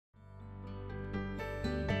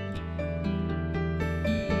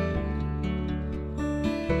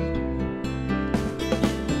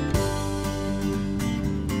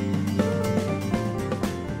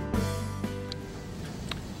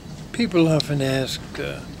People often ask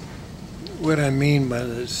what I mean by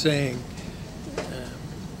the saying,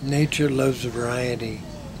 nature loves variety.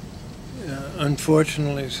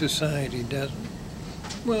 Unfortunately, society doesn't.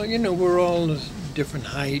 Well, you know, we're all different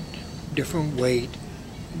height, different weight,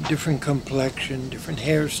 different complexion, different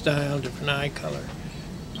hairstyle, different eye color.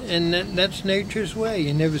 And that's nature's way.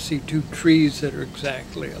 You never see two trees that are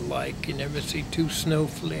exactly alike. You never see two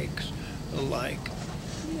snowflakes alike.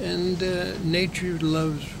 And nature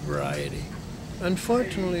loves variety.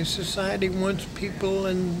 Unfortunately, society wants people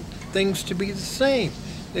and things to be the same.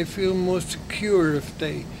 They feel more secure if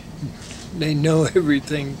they know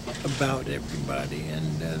everything about everybody,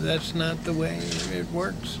 and that's not the way it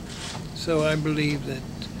works. So I believe that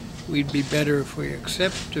we'd be better if we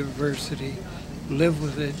accept diversity, live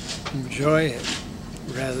with it, enjoy it,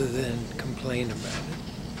 rather than complain about it.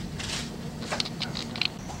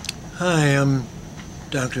 Hi, I'm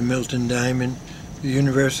Dr. Milton Diamond, the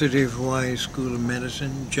University of Hawaii School of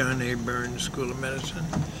Medicine, John A. Burns School of Medicine.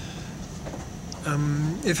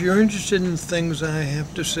 If you're interested in things I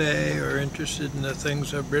have to say or interested in the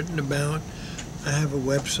things I've written about, I have a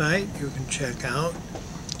website you can check out.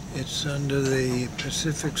 It's under the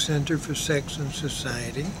Pacific Center for Sex and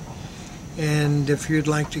Society. And if you'd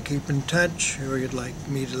like to keep in touch, or you'd like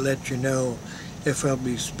me to let you know if I'll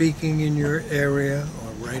be speaking in your area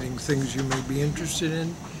or writing things you may be interested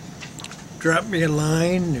in, drop me a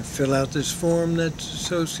line and fill out this form that's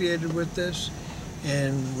associated with this,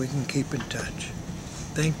 and we can keep in touch.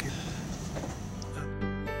 Thank you.